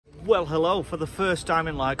Well, hello, for the first time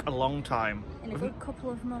in like a long time. In a good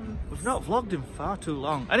couple of months. We've not vlogged in far too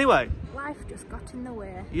long. Anyway. Life just got in the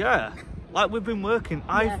way. Yeah, like we've been working.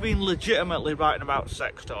 Yeah. I've been legitimately writing about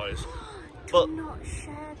sex toys. Do not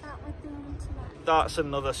share that with the internet. That's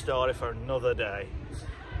another story for another day.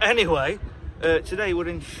 Anyway, today we're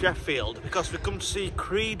in Sheffield because we've come to see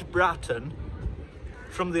Creed Bratton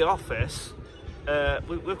from The Office.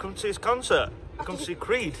 We've come to see his concert. We've come to see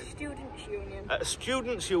Creed. Students' Union.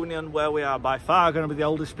 Students' Union, where we are by far going to be the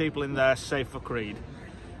oldest people in there, save for Creed.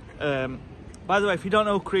 By the way, if you don't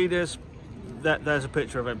know who Creed is, there's a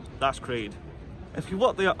picture of him. That's Creed. If you've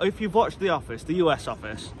watched The Office, the US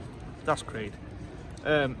Office, that's Creed.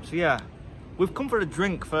 So yeah, we've come for a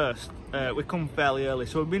drink first. We've come fairly early,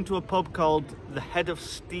 so we've been to a pub called the Head of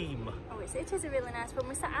Steam. Oh, it is a really nice pub.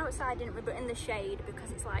 We sat outside, didn't we, but in the shade because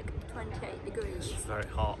it's like 28 degrees. It's very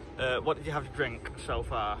hot. What did you have to drink so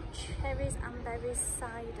far? Cherries and berries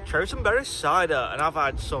cider. Cherries and berries cider, and I've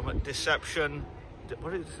had some Deception.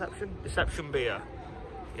 What is Deception? Deception beer.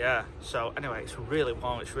 Yeah. So anyway, it's really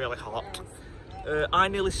warm. It's really hot. Yes. I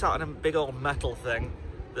nearly sat on a big old metal thing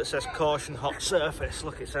that says "Caution, hot surface."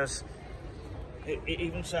 Look, it says. It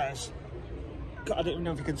even says. God, I don't even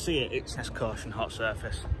know if you can see it. It says "Caution, hot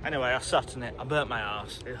surface." Anyway, I sat in it. I burnt my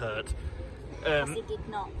arse. It hurt. Yes, it did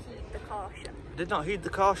not heed the caution. Did not heed the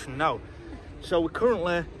caution. No. So we're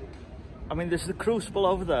currently. I mean, there's the Crucible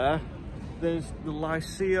over there. There's the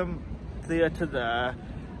Lyceum Theatre there.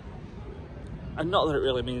 And not that it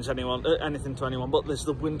really means anything to anyone, but there's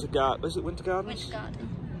the Winter Garden. Is it Winter Gardens? Winter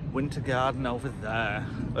Garden. Winter Garden over there.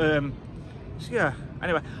 So yeah.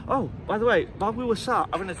 Anyway, oh, by the way, while we were sat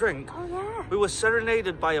having a drink, oh yeah, we were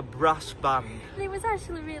serenaded by a brass band. It was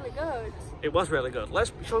actually really good. It was really good.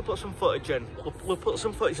 Shall we put some footage in? We'll put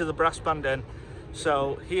some footage of the brass band in.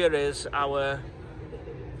 So here is our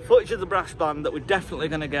footage of the brass band that we're definitely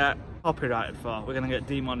going to get copyrighted for. We're going to get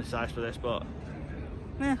demonetised for this, but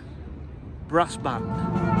yeah, brass band.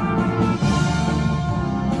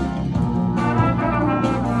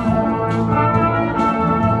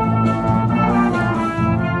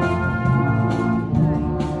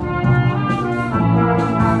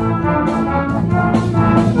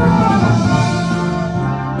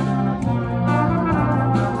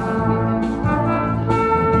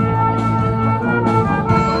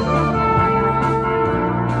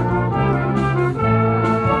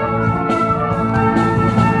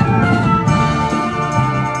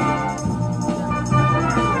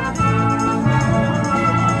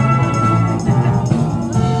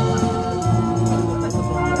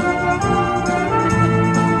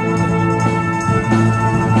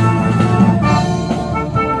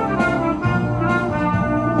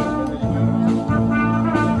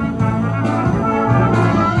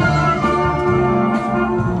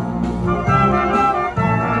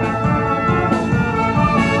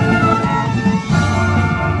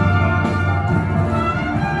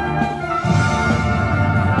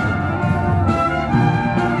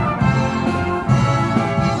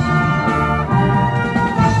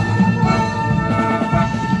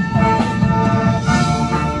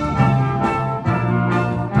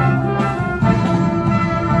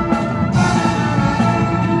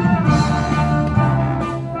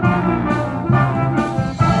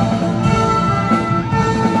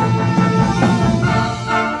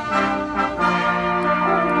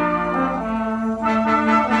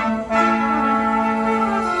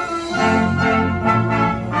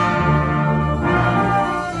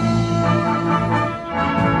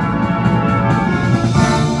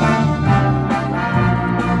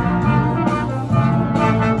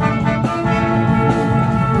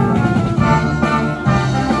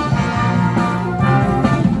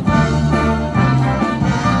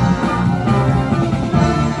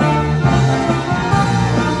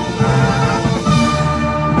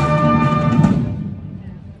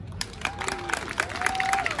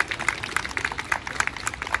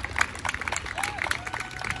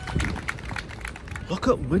 Look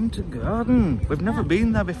at Winter Garden. We've never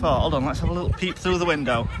been there before. Hold on, let's have a little peep through the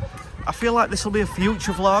window. I feel like this will be a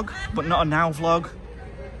future vlog, but not a now vlog.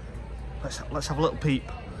 Let's have a little peep.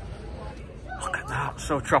 Look at that,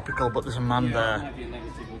 so tropical, but there's a man there.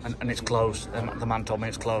 And it's closed. The man told me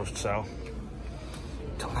it's closed, so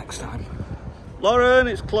till next time. Lauren,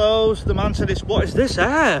 it's closed. The man said it's, what is this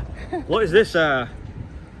air? What is this air?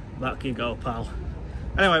 Back you go, pal.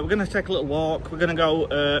 Anyway, we're going to take a little walk. We're going to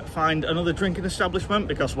go find another drinking establishment,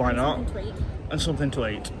 because why not? And something to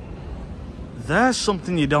eat. There's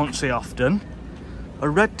something you don't see often. A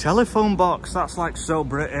red telephone box. That's like so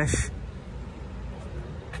British.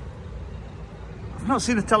 I've not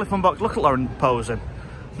seen a telephone box. Look at Lauren posing.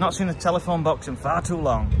 Not seen a telephone box in far too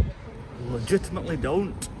long. legitimately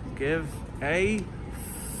don't give a...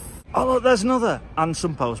 Oh look, there's another. And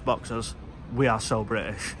some post boxes. We are so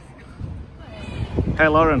British. Hey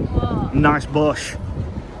Lauren, what? Nice bush.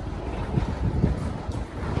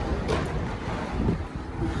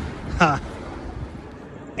 Ha.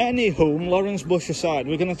 Anywho, Lauren's bush aside,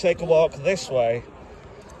 we're going to take a walk this way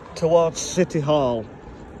towards City Hall.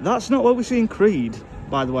 That's not where we're seeing Creed,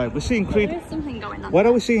 by the way. We're seeing Creed. There is something going on. Where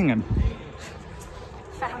are we seeing him?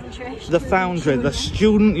 Foundry. The Foundry, the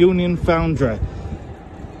Student Union Foundry.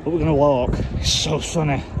 But we're going to walk. It's so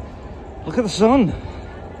sunny. Look at the sun.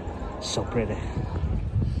 So pretty.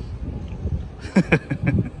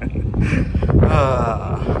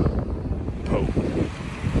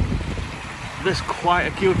 There's quite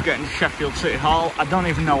a queue to get into Sheffield City Hall. I don't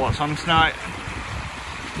even know what's on tonight,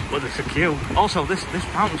 but there's a queue. Also, this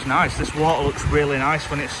fountain's nice. This water looks really nice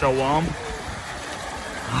when it's so warm.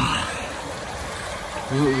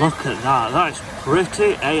 Look at that. That is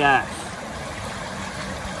pretty AF.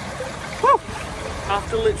 Woo!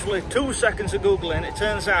 After literally 2 seconds of Googling, it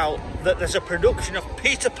turns out that there's a production of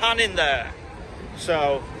Peter Pan in there.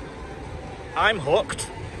 So, I'm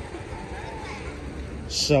hooked.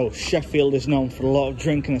 So, Sheffield is known for a lot of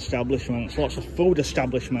drinking establishments, lots of food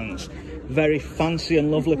establishments, very fancy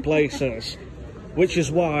and lovely places, which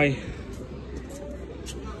is why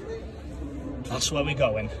that's where we're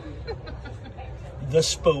going. The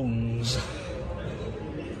Spoons.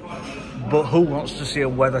 But who wants to see a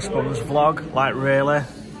Wetherspoons vlog? Like, really?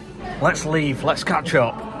 Let's leave, let's catch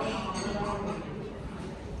up.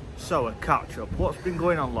 So, a catch up. What's been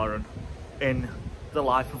going on, Lauren, in the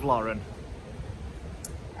life of Lauren?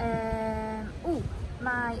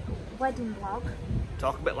 My wedding blog.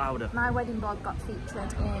 Talk a bit louder. My wedding blog got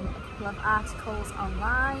featured in a couple of articles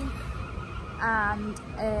online, and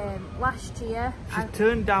last year... She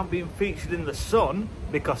turned down being featured in The Sun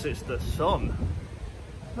because it's The Sun.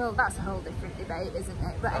 Well, that's a whole different debate, isn't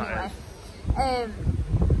it? But anyway.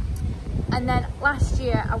 And then last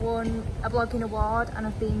year I won a blogging award, and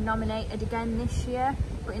I've been nominated again this year,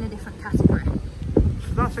 but in a different category.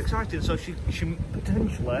 So that's exciting. So she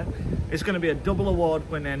potentially is going to be a double award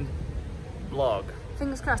winning blog.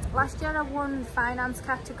 Fingers crossed. Last year I won finance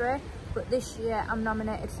category, but this year I'm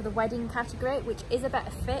nominated for the wedding category, which is a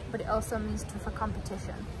better fit, but it also means tougher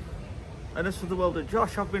competition. And as for the world of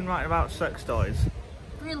Josh, I've been writing about sex toys.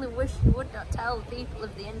 Really wish you would not tell the people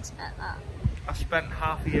of the internet that. I spent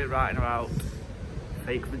half a year writing about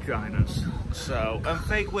fake vaginas, and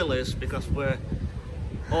fake willies, because we're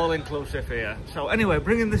all inclusive here. So anyway,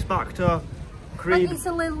 bringing this back to Creed. Like,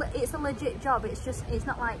 it's a legit job. It's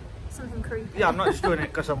not like something creepy. Yeah, I'm not just doing it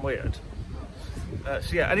because I'm weird.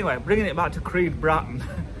 So yeah, anyway, bringing it back to Creed Bratton,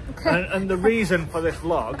 and the reason for this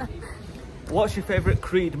vlog. What's your favourite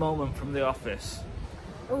Creed moment from The Office?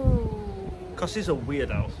 Ooh. Because he's a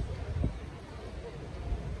weirdo.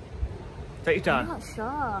 Take your time. I'm not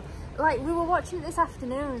sure. Like, we were watching it this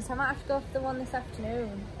afternoon, so I might have to go for the one this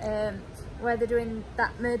afternoon, where they're doing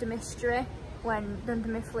that murder mystery when Dunder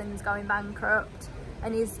Mifflin's going bankrupt,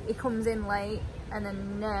 and he comes in late, and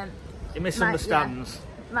then he misunderstands.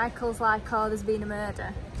 Michael's like, oh, there's been a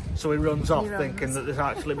murder. So he runs off thinking that there's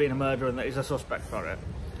actually been a murder and that he's a suspect for it.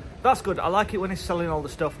 That's good. I like it when he's selling all the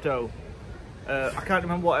stuff too. I can't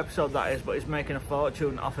remember what episode that is, but he's making a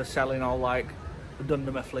fortune off of selling all like the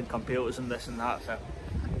Dunder Mifflin computers and this and that. So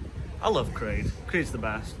I love Creed. Creed's the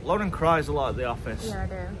best. Lauren cries a lot at The Office. Yeah, I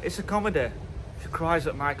do. It's a comedy. She cries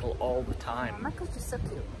at Michael all the time. Oh, Michael's just so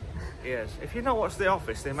cute. He is. If you don't watch The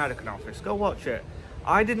Office, the American Office, go watch it.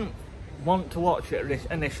 I didn't want to watch it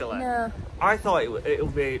initially. No. I thought it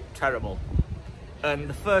would be terrible. And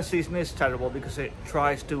the first season is terrible because it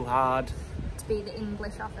tries too hard to be the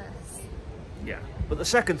English Office. Yeah. But the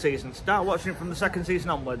second season, start watching it from the second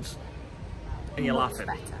season onwards and you're laughing.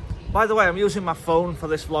 Better. By the way, I'm using my phone for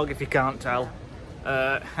this vlog if you can't tell.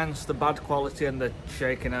 Hence the bad quality and the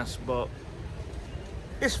shakiness, but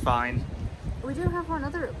it's fine. We do have one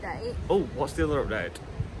other update. Oh, what's the other update?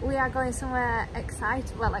 We are going somewhere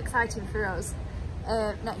exciting for us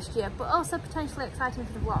next year, but also potentially exciting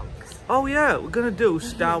for the vlogs. Oh yeah, we're going to do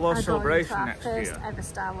Star Wars Celebration next year. First ever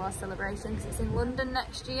Star Wars Celebration, because it's in London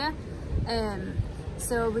next year.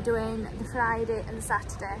 So we're doing the Friday and the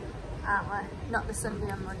Saturday, aren't we? Not the Sunday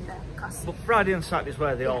and Monday. But Friday and Saturday is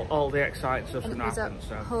where all the exciting stuff's going to happen.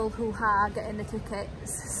 So whole hoo-ha getting the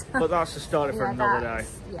tickets. But that's the story for another day.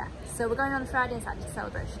 Yeah, so we're going on Friday and Saturday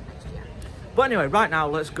Celebration next year. But anyway, right now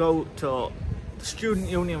let's go to the Student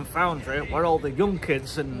Union Foundry, where all the young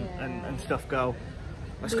kids and stuff go.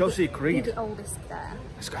 Let's go see Creed. Be the oldest there.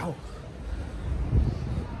 Let's go.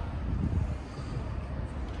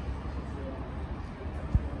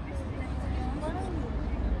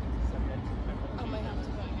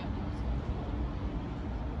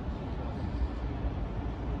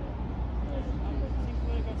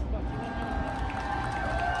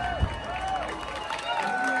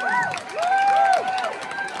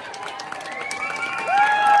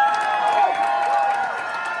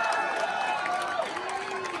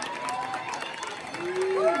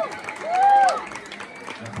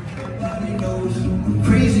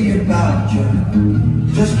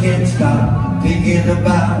 just can't stop thinking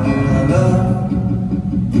about our love.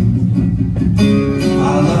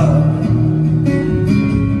 Our love.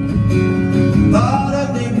 Thought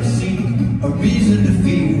I'd never see a reason to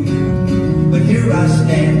feel, but here I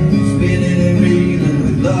stand, spinning and reeling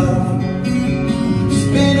with love.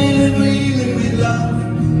 Spinning and reeling with love.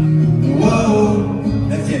 Whoa,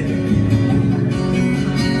 that's it.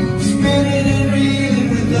 Spinning and reeling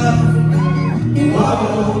with love.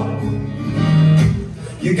 Whoa.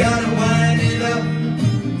 You gotta wind it up,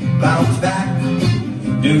 bounce back,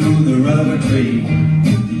 do the rubber tree.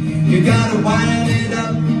 You gotta wind it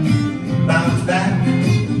up, bounce back,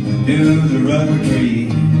 do the rubber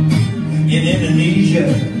tree. In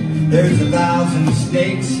Indonesia, there's 1,000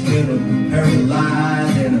 snakes that'll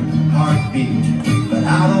paralyze in a heartbeat. But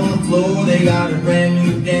out on the floor, they got a brand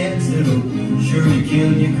new dance that'll surely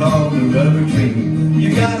kill you, called the rubber tree.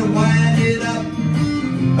 You gotta wind it up,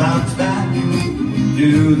 bounce back,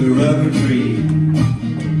 do the rubber tree.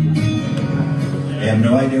 I have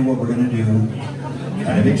no idea what we're gonna do.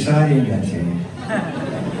 Kind of exciting, that's it.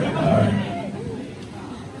 All right.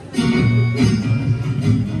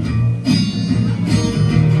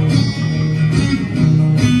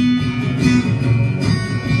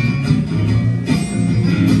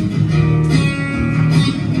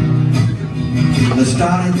 The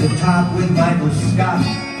start at the top with Michael Scott,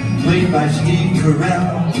 played by Steve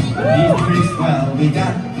Carell. He's pretty swell. We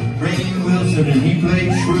got Rainn Wilson and he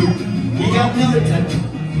played Shrew. We got Militant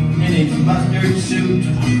in his mustard suit.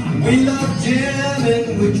 We love Jim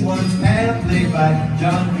and Which One's Pam, played by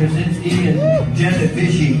John Krasinski and Jenna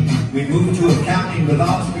Fishy. We moved to accounting with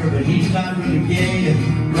Oscar, but he's not really gay.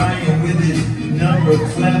 And Ryan with his number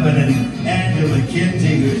 11 and Angela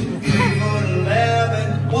Kinsey, who's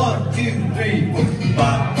 3'11". 1, 2, 3, 4. Ba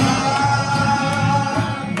ba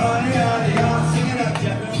ba ya ya, sing it up,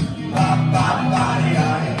 Jeff. Ba ba ba ya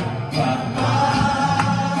ya, ba ba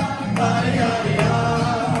ba ya ya,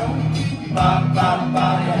 ba ba ba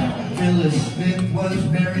ya. Phyllis Smith was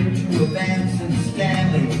married to a Vanson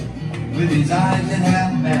Stanley with his eyes in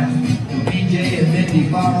half mast. And BJ and Mindy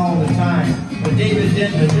fought all the time, but David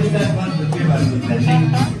Denton just had one for everybody was messy.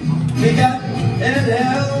 We got Ed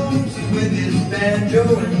Helms with his banjo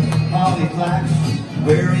and Holly Flax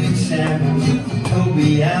wearing sandals.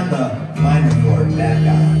 Toby and the minor chord, that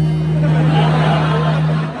guy.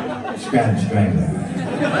 Scratch Strangler.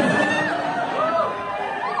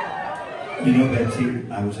 You know, Betsy,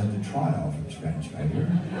 I was at the trial for Scratch Strangler.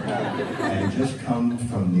 I had just come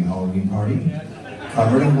from the Halloween party,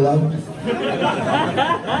 covered in blood.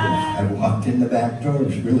 I walked in the back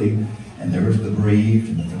doors, really, and there was the bereaved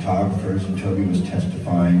and the photographers, and Toby was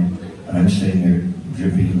testifying, and I'm sitting there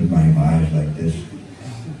dripping with my eyes like this.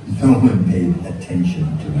 No one paid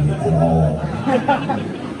attention to me at all.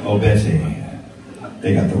 Oh, Bessie,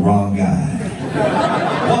 they got the wrong guy.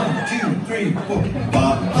 1, 2, 3, 4. Ba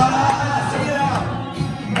ba, sing it out.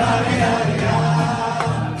 Ba da da da.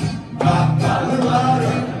 Ba ba, a little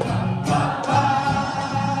louder. Ba ba,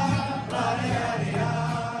 ba da da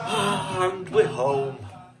da. And we're home.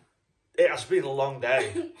 It has been a long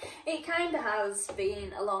day. It kind of has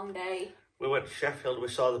been a long day. We went to Sheffield, we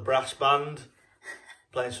saw the brass band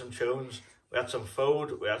playing some tunes. We had some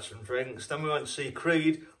food, we had some drinks. Then we went to see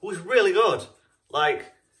Creed, who was really good.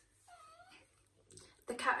 Like,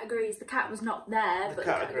 the cat agrees. The cat was not there, but the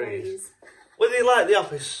cat agrees. Whether you like The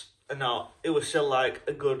Office or not, it was still like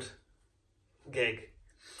a good gig.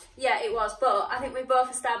 Yeah, it was. But I think we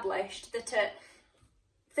both established that at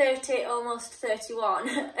 30, almost 31,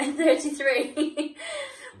 and 33,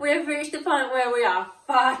 we have reached the point where we are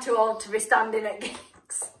far too old to be standing at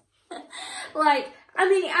gigs. Like, I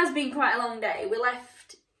mean, it has been quite a long day. We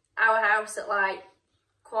left our house at like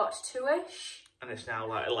 2:45-ish. And it's now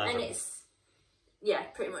like 11. And it's, yeah,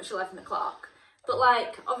 pretty much 11 o'clock. But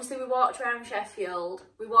like, obviously we walked around Sheffield.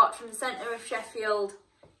 We walked from the centre of Sheffield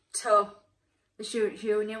to the Students'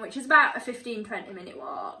 Union, which is about a 15-20 minute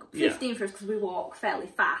walk. 15 for us because we walk fairly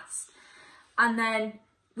fast. And then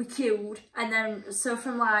we queued. And then, so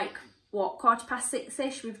from like, what,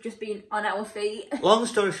 6:15-ish, we've just been on our feet. Long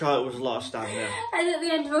story short, it was a lot of standing. And at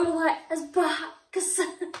the end we were like, it's back.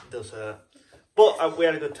 It does hurt. But we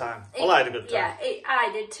had a good time. Well, I had a good time. Yeah, I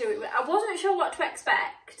did too. I wasn't sure what to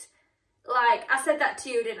expect. Like, I said that to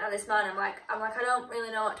you, didn't I, this morning? I'm like, I don't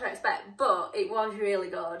really know what to expect, but it was really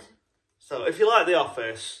good. So, if you like The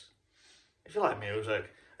Office, if you like music,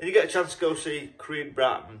 and you get a chance to go see Creed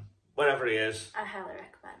Bratton, wherever he is, I highly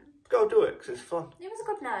recommend. Go do it, because it's fun. It was a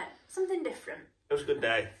good night. Something different. It was a good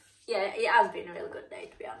day. Yeah, it has been a really good day,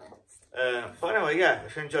 to be honest. But anyway, yeah,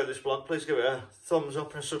 if you enjoyed this vlog, please give it a thumbs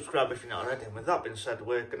up and subscribe if you're not already. And with that being said,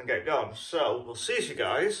 we're going to get going. So, we'll see you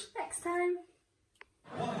guys next time.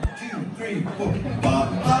 1, 2, 3, 4.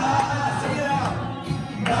 Bye-bye.